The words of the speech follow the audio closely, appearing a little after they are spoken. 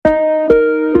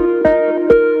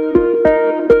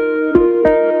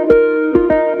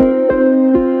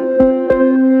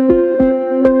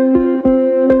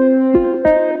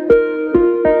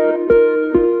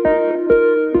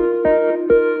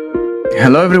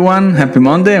everyone. Happy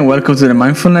Monday and welcome to the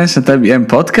Mindfulness at IBM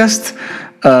podcast.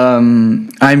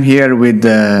 I'm here with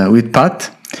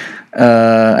Pat.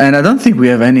 And I don't think we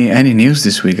have any news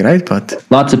this week, right, Pat?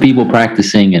 Lots of people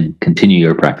practicing and continue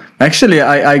your practice. Actually,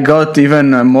 I got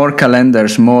even more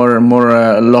calendars, more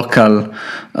local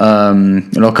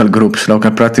groups,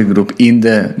 local practice group in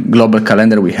the global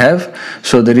calendar we have.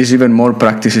 So there is even more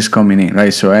practices coming in,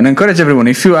 right? So I encourage everyone,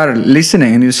 if you are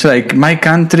listening and it's like my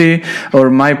country or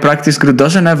my practice group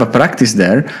doesn't have a practice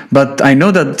there, but I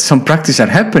know that some practice are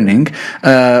happening,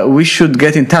 we should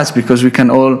get in touch because we can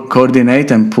all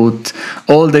coordinate and put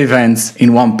all the events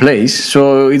in one place.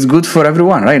 So it's good for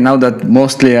everyone, right? Now that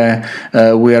mostly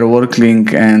we are working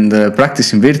and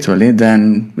practicing virtually,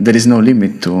 then there is no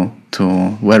limit to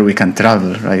where we can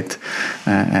travel, right,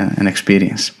 and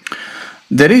experience.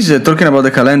 There is, talking about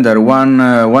the calendar,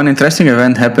 one interesting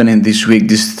event happening this week,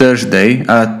 this Thursday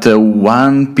at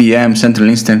 1 p.m. Central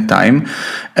Eastern Time.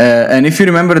 And if you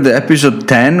remember the episode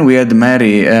 10, we had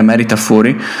Mary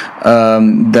Tafuri,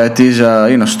 that is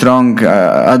a strong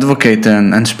advocate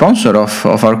and sponsor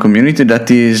of our community,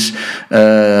 that is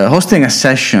hosting a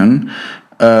session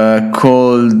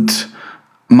called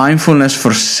Mindfulness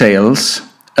for Sales.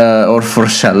 Or for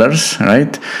sellers,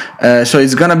 right? So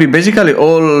it's gonna be basically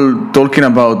all talking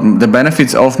about the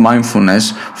benefits of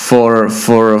mindfulness for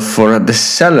the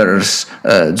seller's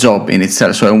job in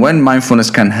itself. So when mindfulness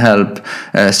can help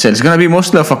sales, it's gonna be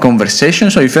mostly of a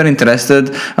conversation. So if you're interested,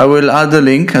 I will add the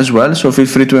link as well. So feel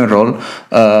free to enroll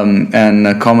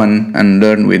and come and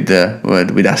learn with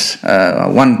us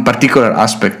one particular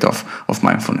aspect of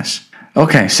mindfulness.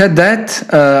 Okay, said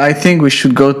that, I think we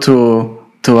should go to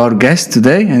our guest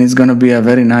today, and it's going to be a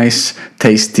very nice,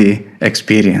 tasty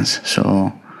experience.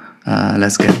 So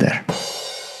let's get there.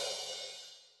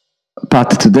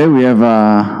 Pat, today we have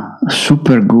a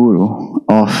super guru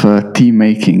of tea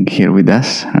making here with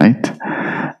us, right?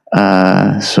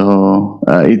 So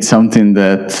it's something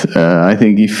that I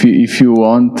think if you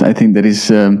want, I think there is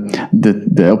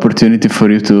the opportunity for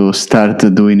you to start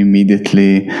doing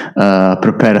immediately,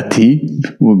 prepare a tea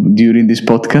during this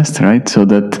podcast, right? So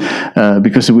that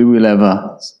because we will have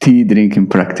a tea drinking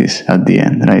practice at the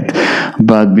end, right?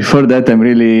 But before that, I'm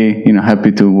really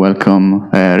happy to welcome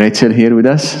Rachel here with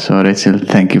us. So Rachel,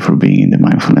 thank you for being in the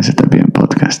Mindfulness at IBM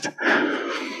podcast.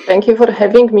 Thank you for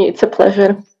having me. It's a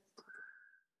pleasure.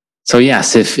 So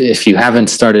yes, if you haven't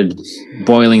started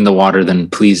boiling the water, then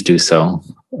please do so.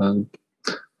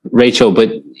 Rachel, but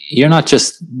you're not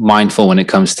just mindful when it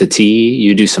comes to tea.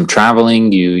 You do some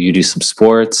traveling, you do some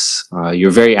sports,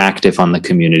 you're very active on the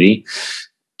community.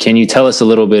 Can you tell us a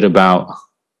little bit about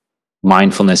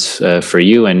mindfulness for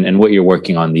you and what you're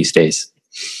working on these days?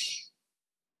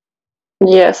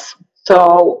 Yes.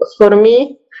 So for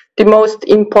me, the most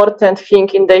important thing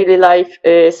in daily life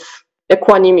is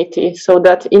equanimity, so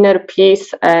that inner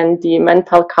peace and the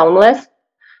mental calmness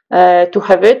to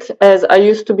have it, as I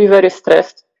used to be very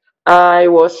stressed. I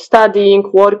was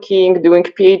studying, working, doing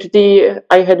PhD.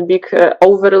 I had big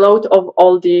overload of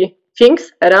all the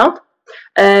things around,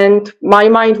 and my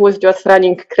mind was just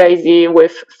running crazy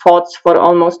with thoughts for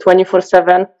almost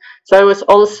 24/7. So I was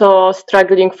also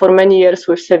struggling for many years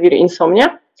with severe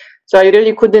insomnia. So I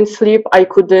really couldn't sleep. I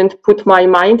couldn't put my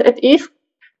mind at ease.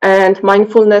 And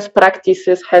mindfulness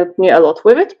practices helped me a lot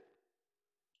with it.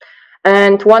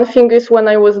 And one thing is, when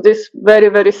I was this very,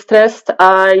 very stressed,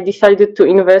 I decided to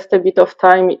invest a bit of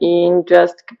time in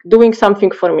just doing something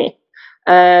for me,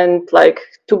 and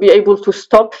to be able to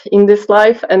stop in this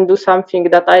life and do something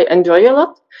that I enjoy a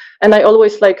lot. And I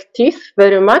always like tea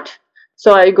very much.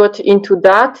 So I got into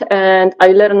that and I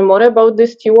learned more about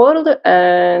this tea world,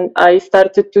 and I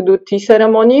started to do tea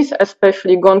ceremonies,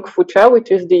 especially Gong Fu Cha, which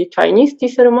is the Chinese tea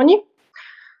ceremony.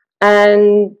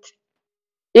 And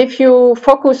if you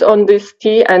focus on this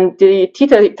tea and the tea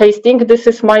tasting, this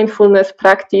is mindfulness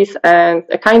practice and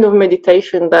a kind of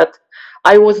meditation that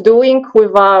I was doing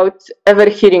without ever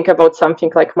hearing about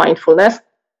something like mindfulness.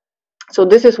 So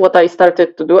this is what I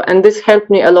started to do, and this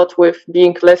helped me a lot with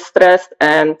being less stressed,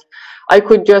 and I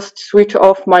could just switch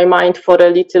off my mind for a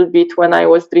little bit when I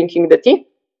was drinking the tea.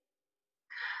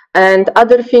 And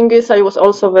other thing is, I was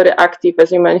also very active,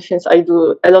 as you mentioned. I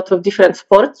do a lot of different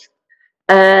sports,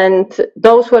 and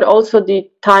those were also the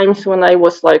times when I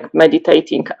was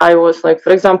meditating. I was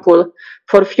for example,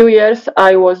 for a few years,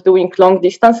 I was doing long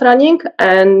distance running,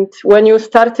 and when you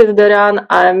started the run,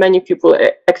 many people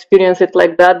experience it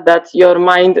like that your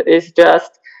mind is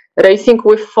just racing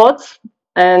with thoughts,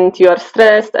 and you are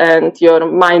stressed and your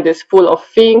mind is full of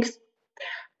things.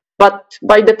 But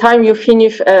by the time you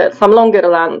finish some longer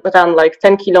run like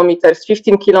 10 kilometers,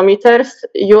 15 kilometers,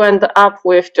 you end up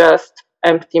with just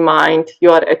empty mind,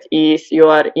 you are at ease, you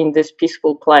are in this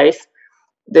peaceful place,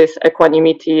 this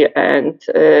equanimity, and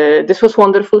this was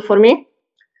wonderful for me.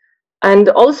 And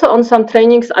also on some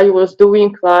trainings I was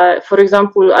doing, for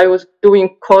example, I was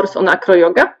doing course on acro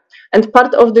yoga, and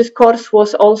part of this course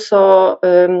was also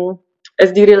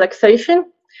as the relaxation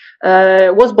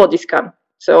was body scan.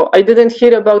 So I didn't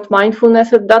hear about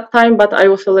mindfulness at that time, but I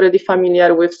was already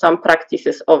familiar with some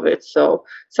practices of it. So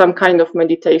some kind of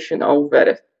meditation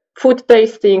over food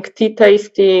tasting, tea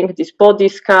tasting, these body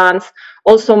scans,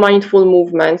 also mindful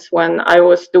movements. When I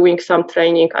was doing some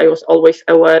training, I was always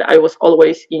aware, I was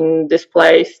always in this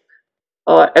place,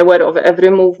 aware of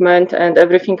every movement and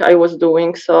everything I was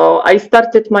doing. So I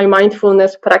started my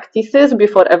mindfulness practices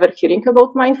before ever hearing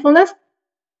about mindfulness.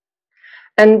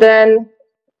 And then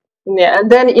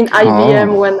in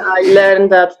IBM, when I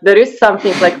learned that there is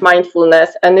something like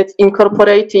mindfulness and it's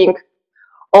incorporating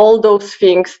all those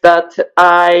things that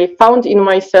I found in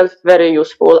myself very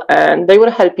useful, and they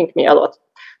were helping me a lot.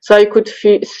 So I could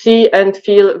see and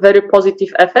feel very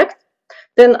positive effect.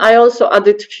 Then I also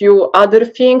added few other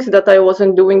things that I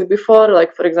wasn't doing before,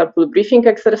 like, for example, breathing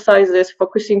exercises,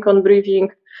 focusing on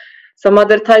breathing, some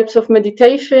other types of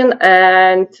meditation,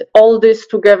 and all this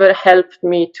together helped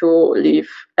me to live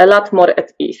a lot more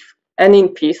at ease and in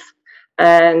peace.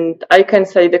 And I can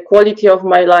say the quality of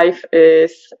my life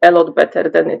is a lot better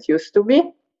than it used to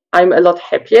be. I'm a lot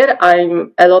happier.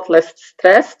 I'm a lot less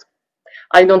stressed.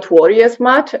 I don't worry as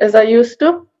much as I used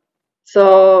to.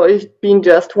 So it's been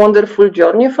just wonderful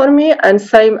journey for me. And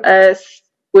same as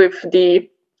with the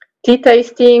tea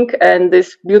tasting and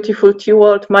this beautiful tea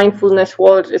world, mindfulness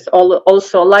world is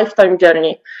also a lifetime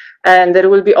journey. And there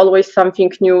will be always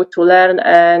something new to learn.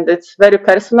 And it's very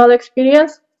personal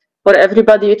experience. For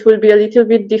everybody, it will be a little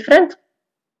bit different,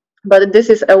 but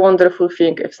this is a wonderful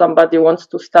thing. If somebody wants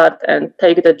to start and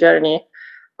take the journey,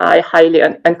 I highly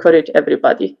encourage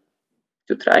everybody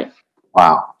to try.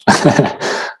 Wow.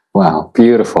 Wow.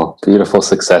 Beautiful, beautiful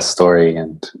success story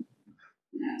and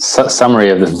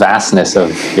summary of the vastness of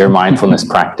your mindfulness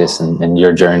practice and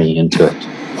your journey into it.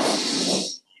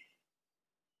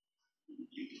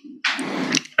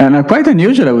 And quite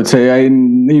unusual, I would say.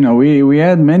 We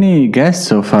had many guests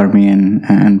so far, me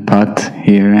and Pat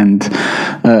here, and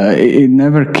it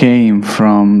never came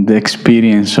from the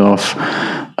experience of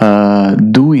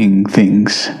doing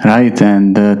things, right,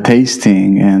 and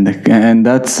tasting, and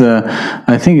that's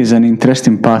I think is an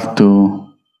interesting path to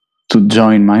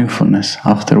join mindfulness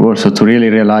afterwards. So to really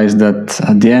realize that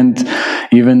at the end,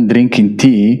 even drinking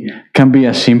tea can be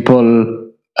a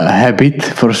simple habit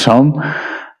for some.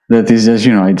 That is just,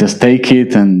 I just take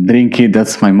it and drink it.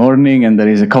 That's my morning, and there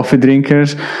is a coffee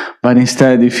drinkers. But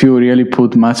instead, if you really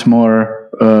put much more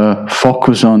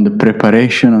focus on the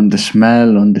preparation, on the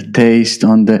smell, on the taste,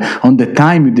 on the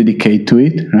time you dedicate to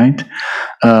it, right?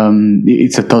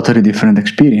 It's a totally different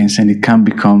experience, and it can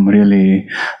become really,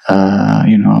 a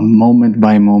moment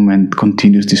by moment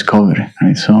continuous discovery,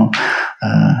 right? So,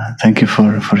 thank you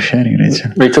for sharing,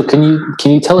 Rachel. Rachel,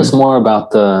 can you tell us more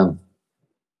about the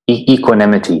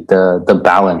equanimity, the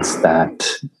balance that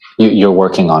you're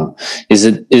working on? Is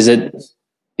it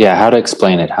how to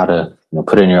explain it, how to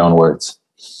put it in your own words?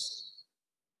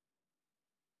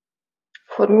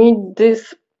 For me,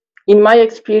 this, in my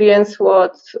experience,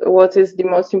 what is the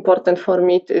most important for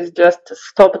me is just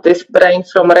stop this brain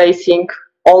from racing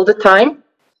all the time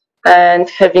and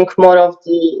having more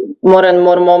and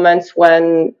more moments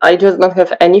when I just don't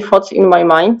have any thoughts in my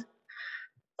mind.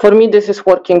 For me, this is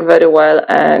working very well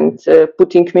and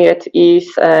putting me at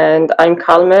ease, and I'm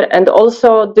calmer. And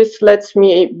also this lets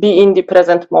me be in the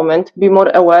present moment, be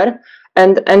more aware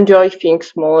and enjoy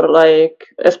things more, like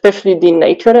especially the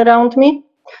nature around me.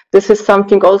 This is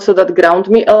something also that ground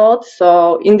me a lot.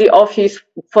 So in the office,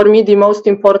 for me, the most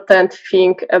important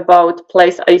thing about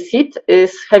place I sit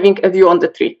is having a view on the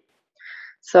tree.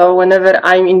 So whenever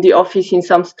I'm in the office in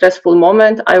some stressful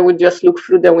moment, I would just look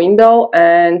through the window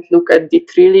and look at the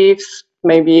tree leaves,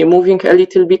 maybe moving a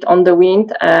little bit on the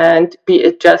wind, and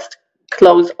just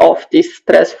close off this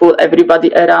stressful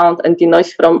everybody around and the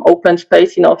noise from open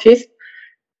space in office.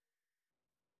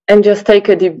 And just take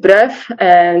a deep breath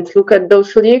and look at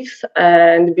those leaves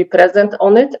and be present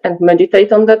on it and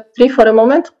meditate on that tree for a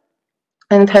moment.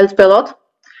 And it helps a lot.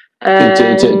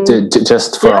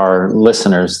 Just for our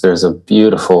listeners, there's a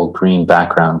beautiful green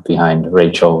background behind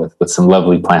Rachel with some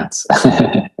lovely plants.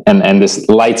 and this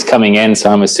light's coming in,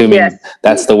 so I'm assuming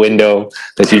that's the window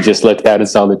that you just looked at and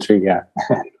saw the tree.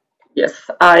 Yes,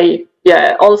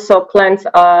 also plants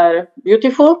are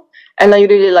beautiful, and I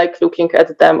really like looking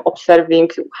at them, observing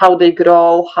how they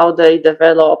grow, how they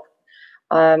develop.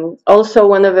 Also,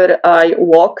 whenever I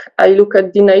walk, I look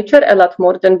at the nature a lot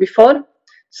more than before.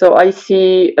 So I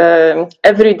see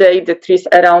every day the trees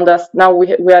around us. Now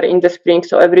we are in the spring,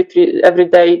 so every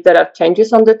day there are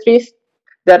changes on the trees.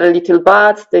 There are little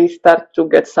buds. They start to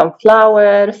get some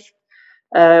flowers.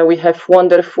 We have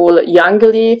wonderful young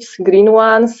leaves, green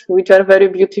ones, which are very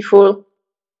beautiful.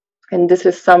 And this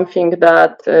is something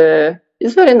that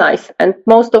is very nice. And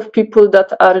most of people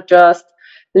that are just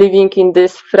living in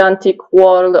this frantic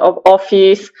world of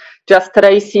office, just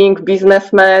racing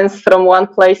businessmen from one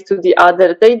place to the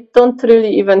other, they don't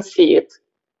really even see it.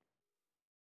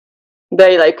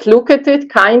 They like look at it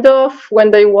kind of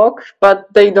when they walk, but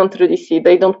they don't really see.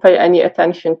 They don't pay any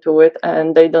attention to it,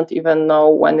 and they don't even know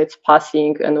when it's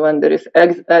passing and when there is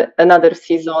another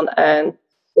season, and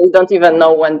they don't even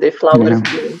know when the flowers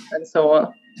bloom and so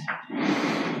on.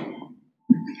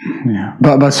 Yeah,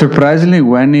 but surprisingly,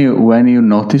 when you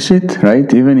notice it,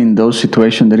 right? Even in those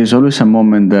situations, there is always a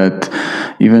moment that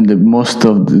even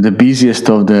the busiest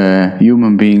of the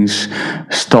human beings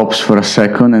stops for a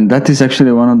second, and that is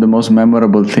actually one of the most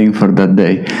memorable things for that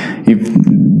day. If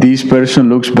this person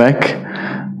looks back,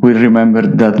 we'll remember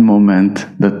that moment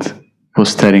that was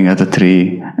staring at a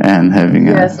tree and having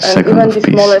a second of peace. Yes, and even the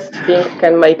smallest thing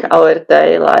can make our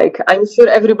day. Like, I'm sure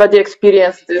everybody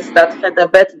experienced this, that had a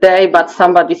bad day, but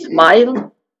somebody smiled,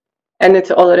 and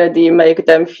it already make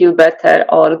them feel better,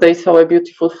 or they saw a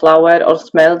beautiful flower or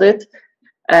smelled it,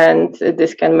 and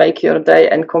this can make your day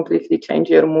and completely change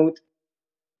your mood.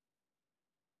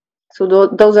 So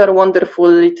those are wonderful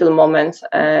little moments,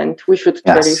 and we should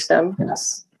cherish them.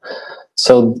 Yes.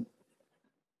 So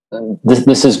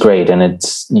this is great, and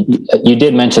you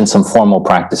did mention some formal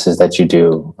practices that you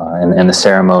do, and the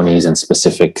ceremonies and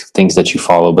specific things that you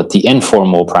follow, but the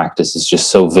informal practice is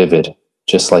just so vivid,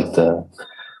 just like the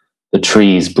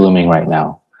trees blooming right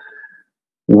now.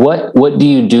 What do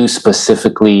you do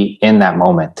specifically in that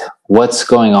moment? What's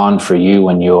going on for you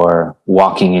when you're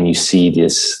walking and you see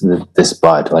this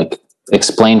bud? Like,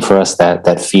 explain for us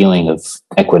that feeling of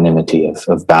equanimity,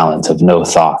 of balance, of no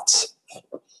thoughts.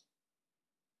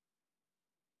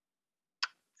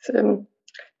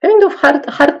 Kind of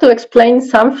hard to explain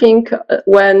something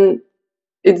when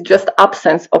it's just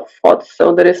absence of thoughts,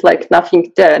 so there is like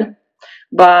nothing there.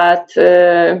 But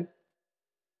in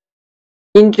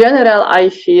general, I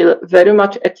feel very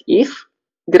much at ease,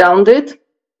 grounded,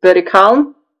 very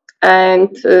calm,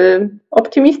 and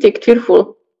optimistic,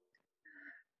 cheerful.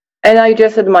 And I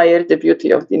just admire the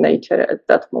beauty of the nature at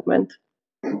that moment.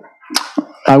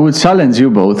 I would challenge you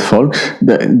both, folks.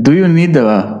 Do you need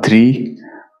a tree?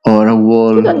 Or a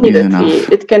wall? You don't need a tree.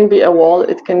 It can be a wall.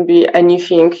 It can be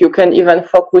anything. You can even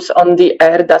focus on the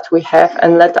air that we have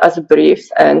and let us breathe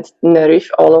and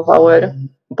nourish all of our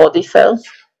body cells.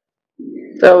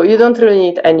 So you don't really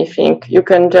need anything. You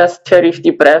can just cherish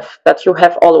the breath that you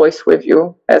have always with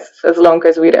you. As long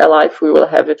as we're alive, we will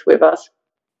have it with us.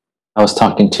 I was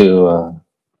talking to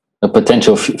a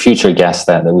potential future guest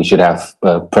that we should have,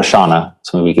 Prashana,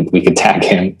 so we could tag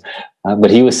him. But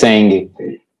he was saying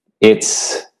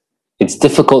it's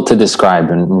difficult to describe,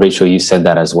 and Rachel, you said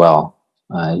that as well.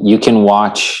 You can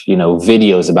watch,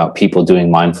 videos about people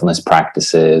doing mindfulness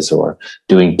practices or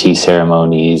doing tea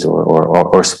ceremonies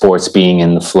or sports, being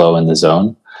in the flow in the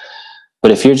zone. But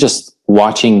if you're just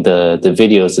watching the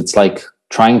videos, it's like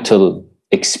trying to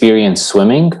experience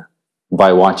swimming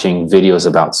by watching videos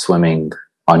about swimming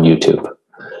on YouTube.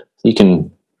 You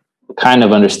can kind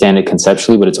of understand it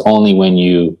conceptually, but it's only when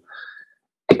you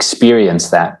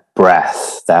experience that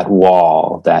breath, that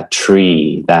wall, that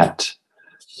tree, that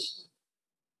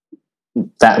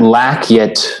lack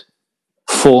yet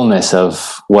fullness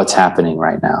of what's happening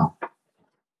right now.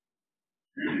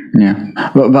 Yeah,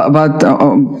 but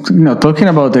talking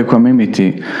about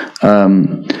equanimity,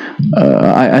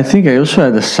 I think I also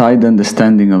had a side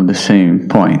understanding of the same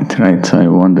point, right? So I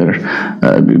wonder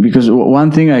because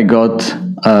one thing I got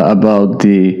about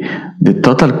the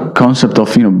total concept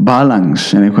of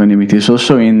balance and equanimity is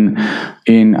also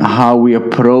in how we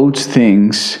approach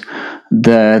things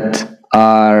that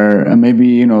are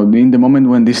maybe in the moment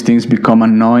when these things become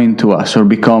annoying to us or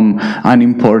become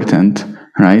unimportant,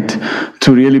 right?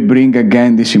 To really bring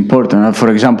again this important. For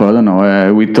example, I don't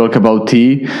know. We talk about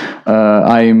tea.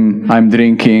 I'm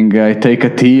drinking. I take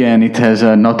a tea and it has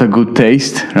not a good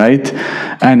taste, right?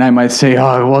 And I might say,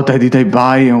 "Oh, what did I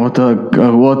buy? And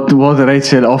what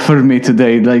Rachel offered me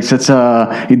today? Like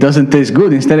it doesn't taste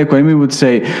good." Instead, equanimity would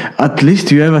say, "At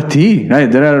least you have a tea,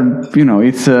 right? There are,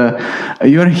 it's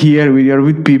you're here. You're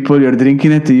with people. You're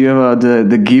drinking it. You have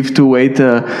the gift to wait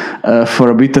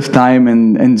for a bit of time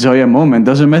and enjoy a moment." moment.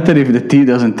 Doesn't matter if the tea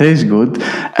doesn't taste good,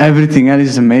 everything else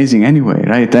is amazing anyway,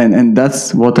 right? And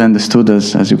that's what I understood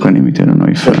as equanimity. I don't know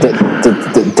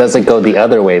if does it go the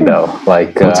other way though?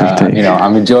 Like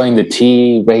I'm enjoying the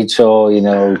tea, Rachel,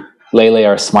 Lele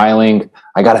are smiling.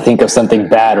 I got to think of something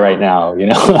bad right now,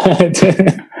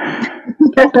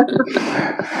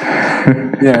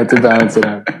 Yeah, to balance it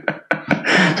out.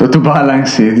 So to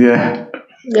balance it, yeah.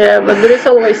 Yeah, but there is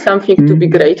always something to be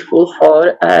grateful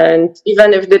for. And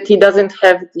even if the tea doesn't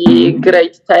have the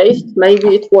great taste,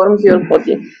 maybe it warms your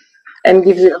body and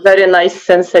gives you a very nice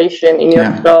sensation in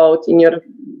your throat, in your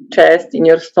chest, in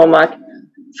your stomach.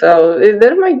 So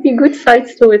there might be good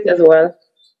sides to it as well.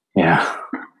 Yeah.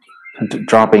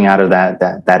 Dropping out of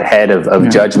that head of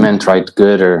judgment, right,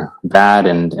 good or bad,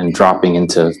 and dropping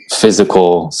into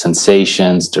physical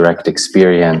sensations, direct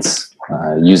experience,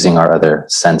 using our other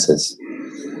senses.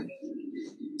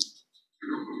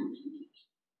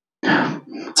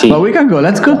 But we can go.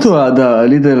 Let's go to the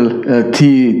little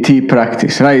tea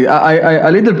practice, right?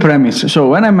 A little premise. So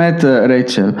when I met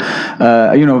Rachel,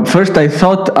 first I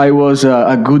thought I was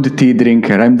a good tea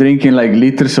drinker. I'm drinking like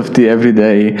liters of tea every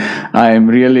day. I'm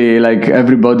really like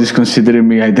everybody's considering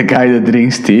me like the guy that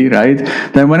drinks tea, right?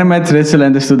 Then when I met Rachel, I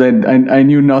understood I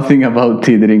knew nothing about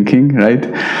tea drinking, right?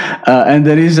 And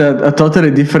there is a totally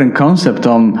different concept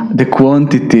on the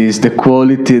quantities, the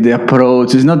quality, the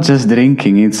approach. It's not just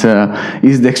drinking. It's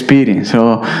the experience.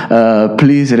 So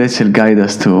please, Rachel, guide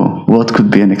us to what could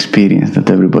be an experience that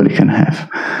everybody can have.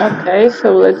 Okay,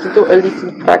 so let's do a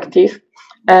little practice.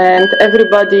 And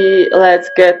everybody, let's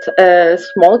get a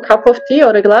small cup of tea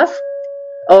or a glass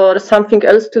or something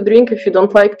else to drink. If you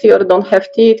don't like tea or don't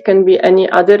have tea, it can be any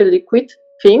other liquid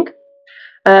thing.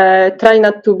 Try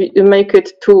not to make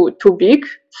it too big,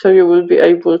 so you will be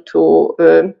able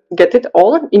to get it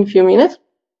all in a few minutes.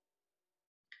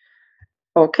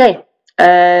 Okay.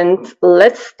 And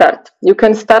let's start. You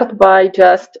can start by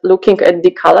just looking at the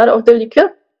color of the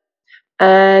liquor,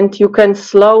 and you can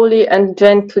slowly and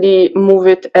gently move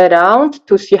it around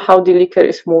to see how the liquor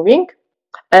is moving,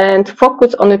 and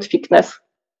focus on its thickness.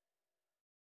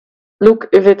 Look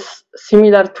if it's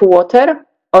similar to water,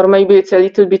 or maybe it's a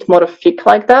little bit more thick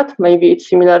like that. Maybe it's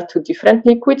similar to different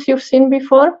liquids you've seen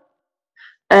before.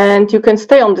 And you can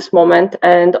stay on this moment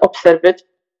and observe it.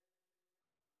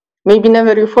 Maybe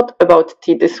never you thought about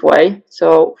tea this way,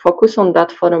 so focus on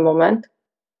that for a moment.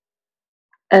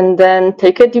 And then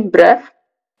take a deep breath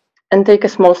and take a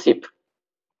small sip.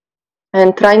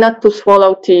 And try not to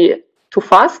swallow tea too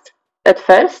fast at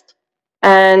first.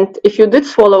 And if you did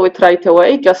swallow it right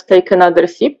away, just take another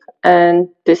sip, and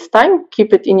this time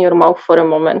keep it in your mouth for a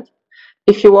moment.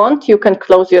 If you want, you can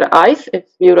close your eyes if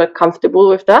you're comfortable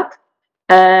with that.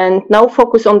 And now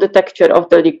focus on the texture of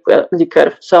the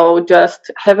liquor. So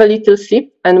just have a little sip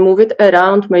and move it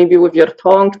around, maybe with your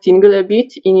tongue, tingle a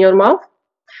bit in your mouth,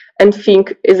 and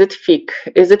think, is it thick?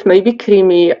 Is it maybe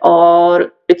creamy,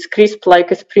 or it's crisp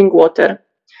like a spring water?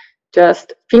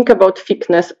 Just think about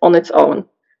thickness on its own.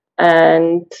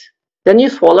 And then you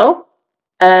swallow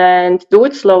and do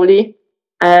it slowly,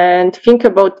 and think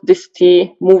about this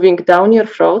tea moving down your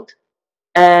throat.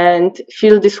 And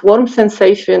feel this warm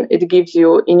sensation it gives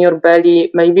you in your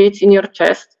belly. Maybe it's in your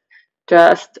chest.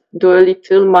 Just do a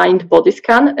little mind-body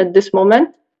scan at this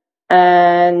moment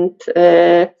and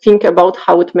think about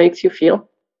how it makes you feel.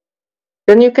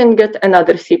 Then you can get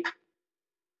another sip.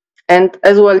 And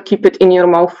as well, keep it in your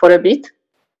mouth for a bit.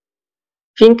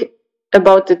 Think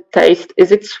about the taste.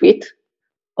 Is it sweet?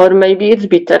 Or maybe it's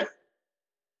bitter?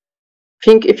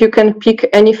 Think if you can pick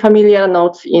any familiar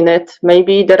notes in it.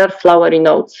 Maybe there are flowery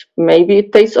notes. Maybe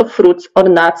it tastes of fruits or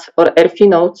nuts or earthy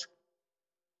notes.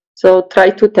 So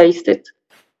try to taste it.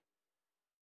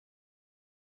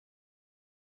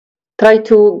 Try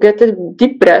to get a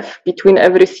deep breath between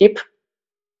every sip.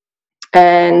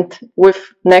 And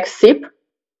with next sip,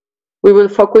 we will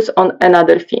focus on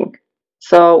another thing.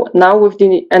 So now with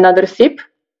another sip,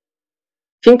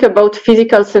 think about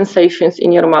physical sensations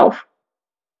in your mouth.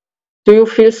 Do you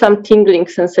feel some tingling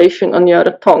sensation on your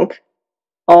tongue?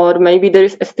 Or maybe there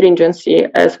is astringency,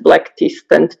 as black teas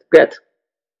tend to get.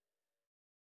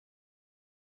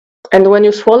 And when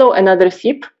you swallow another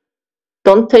sip,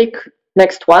 don't take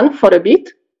next one for a bit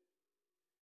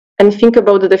and think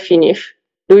about the finish.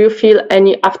 Do you feel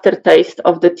any aftertaste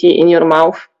of the tea in your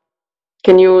mouth?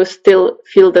 Can you still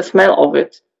feel the smell of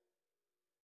it?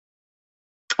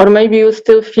 Or maybe you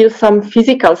still feel some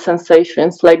physical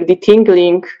sensations like the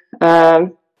tingling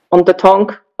on the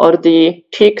tongue or the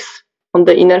cheeks on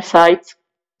the inner sides.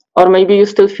 Or maybe you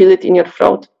still feel it in your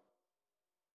throat.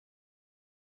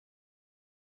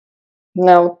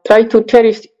 Now try to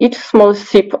cherish each small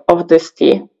sip of this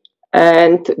tea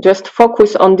and just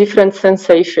focus on different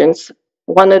sensations,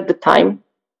 one at a time,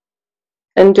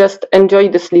 and just enjoy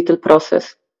this little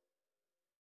process.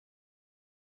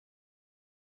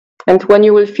 And when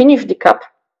you will finish the cup,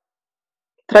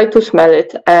 try to smell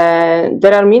it. And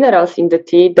there are minerals in the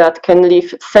tea that can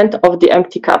leave scent of the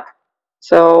empty cup.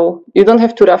 So you don't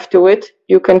have to rush to it.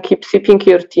 You can keep sipping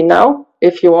your tea now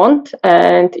if you want.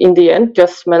 And in the end,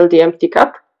 just smell the empty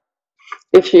cup.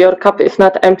 If your cup is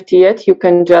not empty yet, you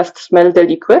can just smell the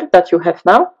liquor that you have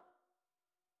now.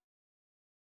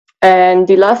 And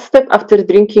the last step after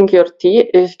drinking your tea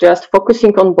is just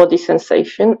focusing on body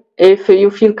sensation. If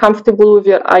you feel comfortable with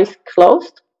your eyes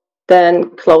closed,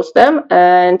 then close them.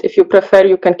 And if you prefer,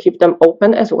 you can keep them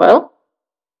open as well.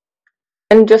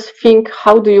 And just think,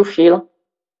 how do you feel?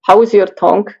 How is your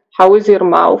tongue? How is your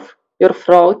mouth, your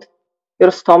throat,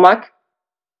 your stomach?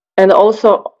 And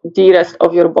also the rest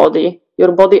of your body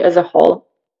as a whole.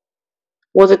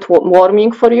 Was it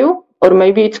warming for you? Or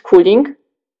maybe it's cooling?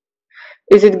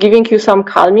 Is it giving you some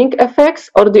calming effects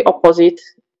or the opposite?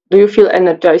 Do you feel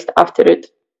energized after it?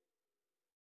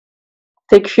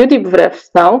 Take a few deep breaths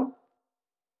now.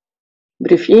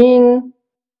 Breathe in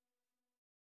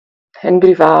and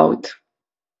breathe out.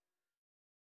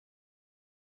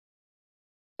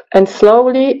 And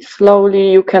slowly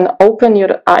you can open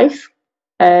your eyes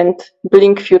and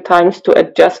blink a few times to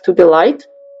adjust to the light.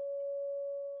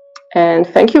 And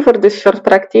thank you for this short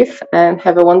practice and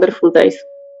have a wonderful day.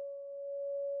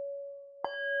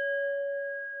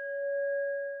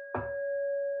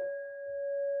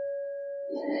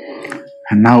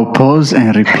 And now pause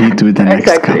and repeat with the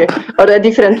next cup. Or a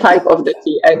different type of the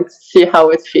tea and see how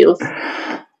it feels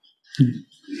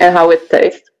and how it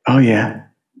tastes. Oh, yeah.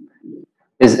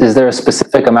 Is there a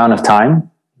specific amount of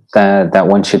time that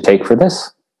one should take for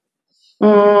this?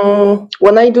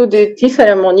 When I do the tea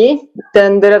ceremony,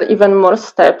 then there are even more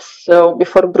steps. So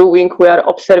before brewing, we are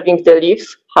observing the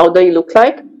leaves, how they look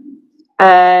like.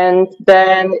 And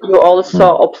then you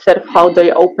also observe how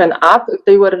they open up if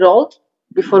they were rolled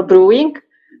before brewing.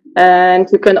 And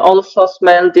you can also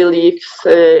smell the leaves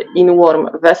in warm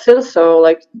vessels. So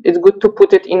like it's good to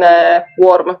put it in a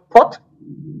warm pot.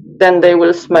 Then they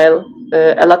will smell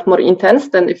a lot more intense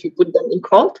than if you put them in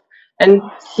cold. And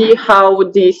see how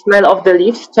the smell of the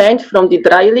leaves change from the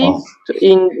dry leaves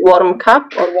in warm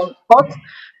cup or warm pot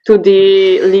to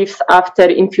the leaves after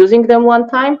infusing them one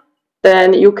time.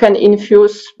 Then you can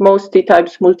infuse most tea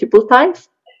types multiple times.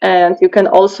 And you can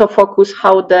also focus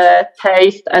how the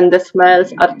taste and the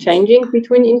smells are changing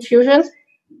between infusions.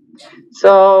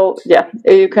 So yeah,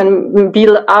 you can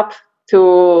build up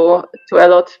to a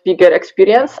lot bigger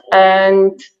experience.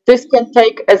 And this can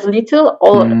take as little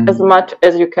or as much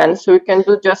as you can. So you can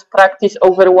do just practice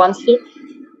over one sip.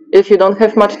 If you don't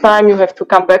have much time, you have to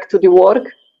come back to the work.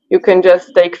 You can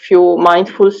just take few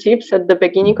mindful sips at the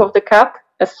beginning of the cup.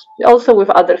 As also with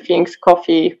other things,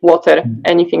 coffee, water,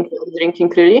 anything you're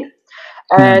drinking really.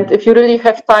 And if you really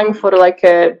have time for like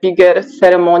a bigger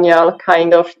ceremonial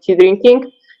kind of tea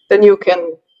drinking, then you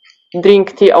can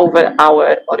drink tea over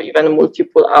hour or even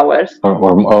multiple hours.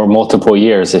 Or multiple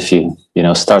years if you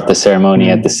start the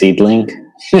ceremony at the seedling.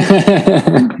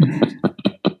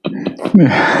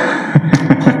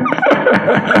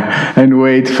 And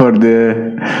wait for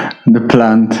the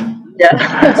plant. Yeah.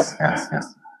 Yes.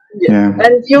 Yeah.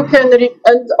 And you can,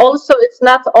 and also it's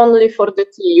not only for the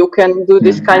tea. You can do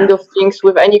this kind of things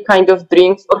with any kind of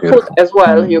drinks or food as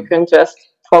well. You can just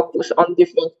focus on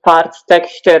different parts,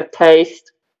 texture,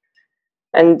 taste,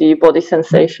 and the body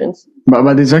sensations.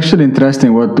 But it's actually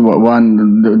interesting what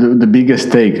the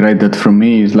biggest take, right? That for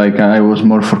me is like I was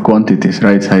more for quantities,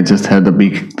 right? So I just had a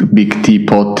big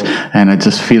teapot and I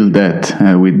just filled that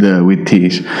with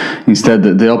teas. Instead,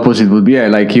 the opposite would be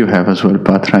like you have as well,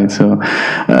 Pat, right? So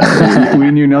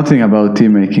we knew nothing about tea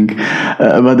making.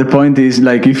 But the point is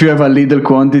like if you have a little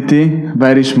quantity,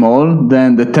 very small,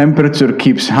 then the temperature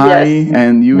keeps high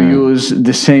and you use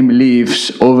the same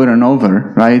leaves over and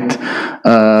over, right?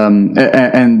 And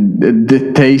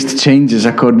the taste changes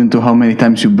according to how many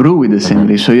times you brew with the same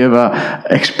leaf. So you have a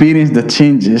experience that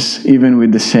changes even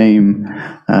with the same,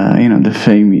 the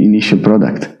same initial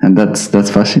product, and that's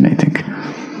fascinating.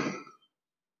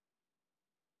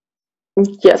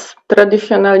 Yes,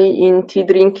 traditionally in tea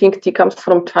drinking, tea comes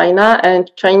from China,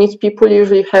 and Chinese people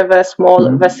usually have a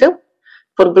small vessel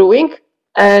for brewing.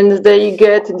 And they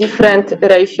get different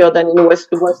ratio than in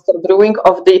Western brewing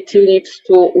of the tea leaves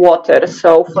to water.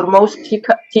 So for most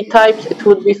tea types, it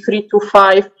would be 3 to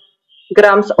 5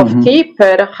 grams of tea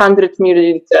per 100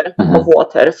 milliliter of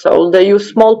water. So they use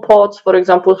small pots, for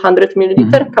example, 100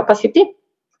 milliliter capacity.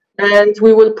 And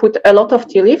we will put a lot of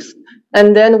tea leaves.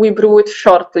 and then we brew it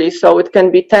shortly. So it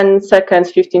can be 10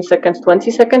 seconds, 15 seconds,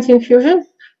 20 seconds infusion.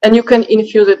 And you can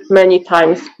infuse it many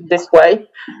times this way.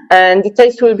 And the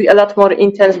taste will be a lot more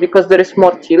intense because there is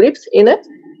more tea leaves in it.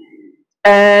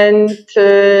 And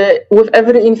with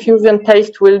every infusion,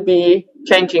 taste will be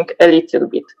changing a little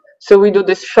bit. So we do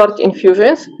these short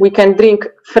infusions. We can drink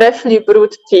freshly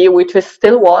brewed tea, which is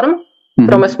still warm,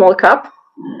 from a small cup.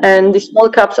 And the small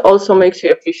cups also makes you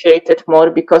appreciate it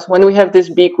more, because when we have this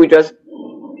big, we just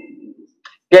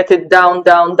get it down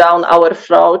our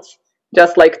throats,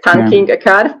 just like tanking a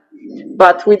car,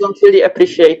 but we don't really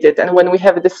appreciate it. And when we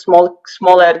have this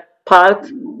smaller part,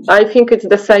 I think it's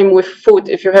the same with food.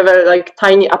 If you have like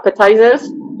tiny appetizers,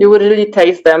 you will really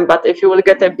taste them. But if you will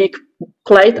get a big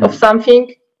plate of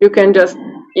something, you can just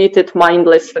eat it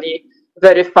mindlessly,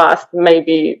 very fast,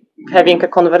 maybe having a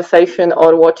conversation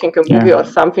or watching a movie or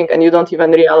something, and you don't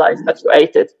even realize that you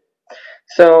ate it.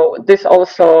 So this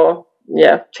also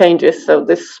changes. So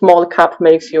this small cup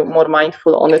makes you more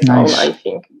mindful on its own, I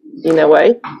think, in a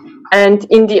way. And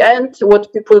in the end,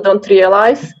 what people don't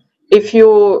realize, if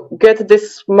you get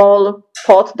this small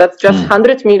pot that's just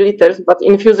 100 milliliters, but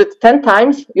infuse it 10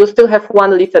 times, you still have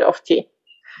 1 liter of tea.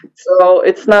 So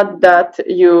it's not that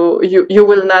you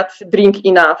will not drink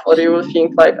enough, or you will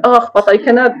think like, oh, but I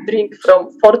cannot drink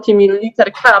from 40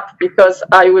 milliliter cup because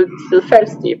I will feel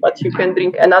thirsty. But you can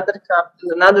drink another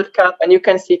cup, and you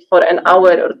can sit for an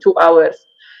hour or 2 hours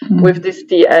with this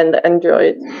tea and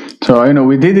enjoy it. So,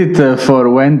 we did it for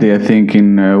Wendy, I think,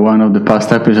 in one of the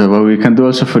past episodes, but we can do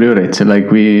also for you, Rachel. Like,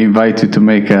 we invite you to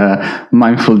make a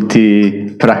mindful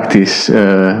tea practice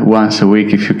once a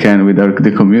week, if you can, with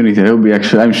the community. It will be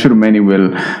I'm sure many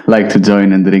will like to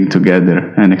join and drink together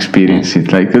and experience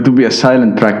it. Like, it will be a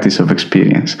silent practice of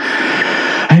experience.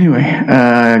 Anyway,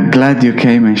 glad you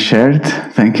came and shared.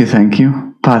 Thank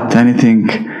you. Pat, anything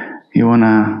you want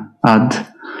to add?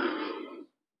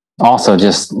 Also,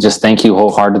 just thank you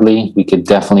wholeheartedly. We could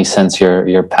definitely sense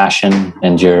your passion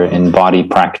and your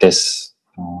embodied practice.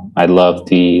 I love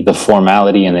the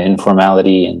formality and the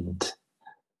informality and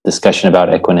discussion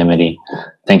about equanimity.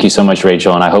 Thank you so much,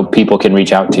 Rachel. And I hope people can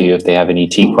reach out to you if they have any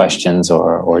tea questions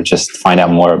or just find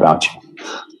out more about you.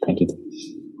 Thank you.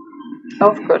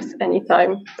 Of course,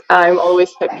 anytime. I'm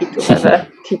always happy to have a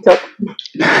tea talk.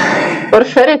 Or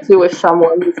share it with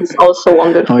someone, which is also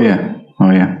wonderful. Oh,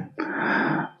 yeah.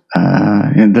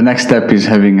 And the next step is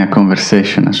having a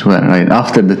conversation as well, right?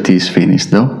 After the tea is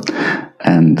finished, though,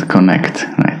 and connect,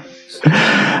 right?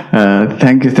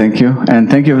 Thank you. And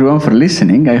thank you everyone for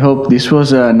listening. I hope this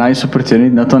was a nice opportunity,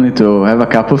 not only to have a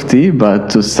cup of tea, but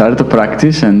to start a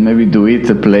practice and maybe do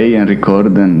it, play and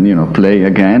record and, play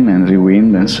again and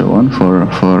rewind and so on for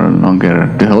longer,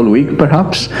 the whole week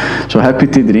perhaps. So happy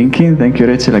tea drinking. Thank you,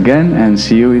 Rachel, again, and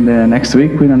see you in the next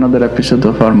week with another episode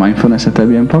of our Mindfulness at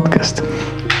IBM podcast.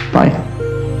 Bye.